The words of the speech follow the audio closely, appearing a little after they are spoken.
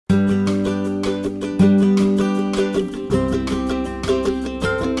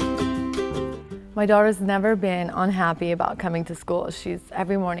My daughter's never been unhappy about coming to school.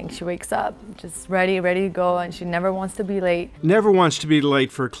 Every morning she wakes up just ready to go, and she never wants to be late. Never wants to be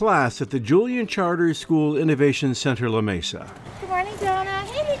late for class at the Julian Charter School Innovation Center, La Mesa. Good morning, Jonah.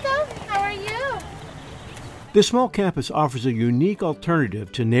 Hey, Nico. How are you? This small campus offers a unique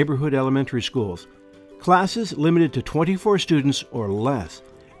alternative to neighborhood elementary schools. Classes limited to 24 students or less,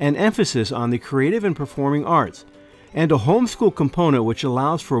 an emphasis on the creative and performing arts, and a homeschool component which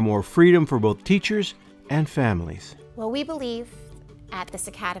allows for more freedom for both teachers and families. Well, we believe at this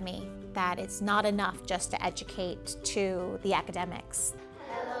academy that it's not enough just to educate to the academics.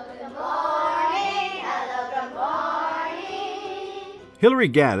 Hello, good morning. Hello, good morning. Hillary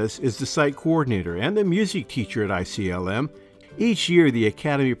Gaddis is the site coordinator and the music teacher at ICLM. Each year, the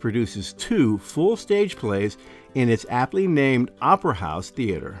Academy produces 2 full stage plays in its aptly named Opera House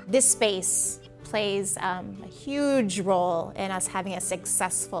Theater. This space plays a huge role in us having a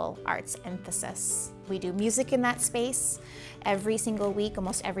successful arts emphasis. We do music in that space every single week,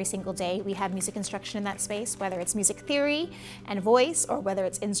 almost every single day. We have music instruction in that space, whether it's music theory and voice or whether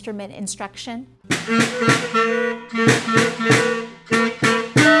it's instrument instruction.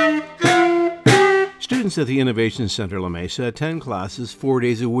 Students at the Innovation Center La Mesa attend classes 4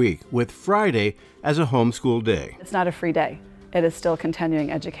 days a week, with Friday as a homeschool day. It's not a free day. It is still continuing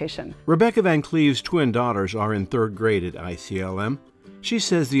education. Rebecca Van Cleve's twin daughters are in 3rd grade at ICLM. She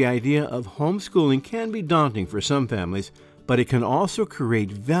says the idea of homeschooling can be daunting for some families, but it can also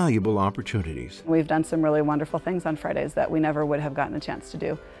create valuable opportunities. We've done some really wonderful things on Fridays that we never would have gotten a chance to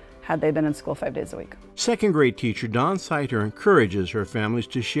do had they been in school 5 days a week. 2nd grade teacher Dawn Seiter encourages her families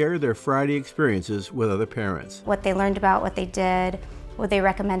to share their Friday experiences with other parents. What they learned about, what they did, what they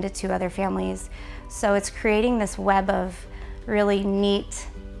recommended to other families. So it's creating this web of really neat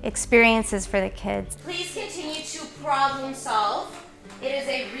experiences for the kids. Please continue to problem solve. It is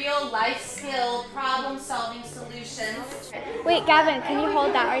a real life skill, problem solving solutions. Wait, Gavin, can you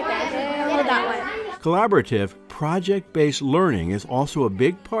hold that right there? Hold that one. Collaborative, project-based learning is also a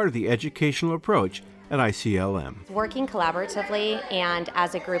big part of the educational approach at ICLM. Working collaboratively and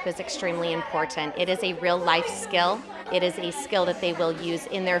as a group is extremely important. It is a real life skill. It is a skill that they will use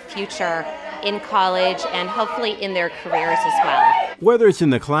in their future, in college, and hopefully in their careers as well. Whether it's in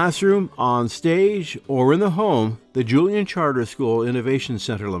the classroom, on stage, or in the home, the Julian Charter School Innovation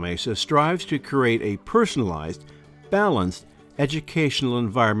Center La Mesa strives to create a personalized, balanced educational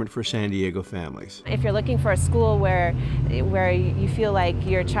environment for San Diego families. If you're looking for a school where you feel like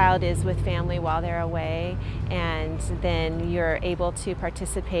your child is with family while they're away, and then you're able to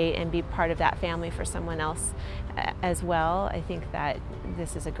participate and be part of that family for someone else as well, I think that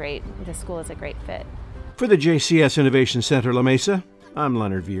this school is a great fit. For the JCS Innovation Center La Mesa, I'm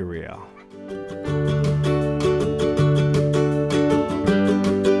Leonard Villarreal.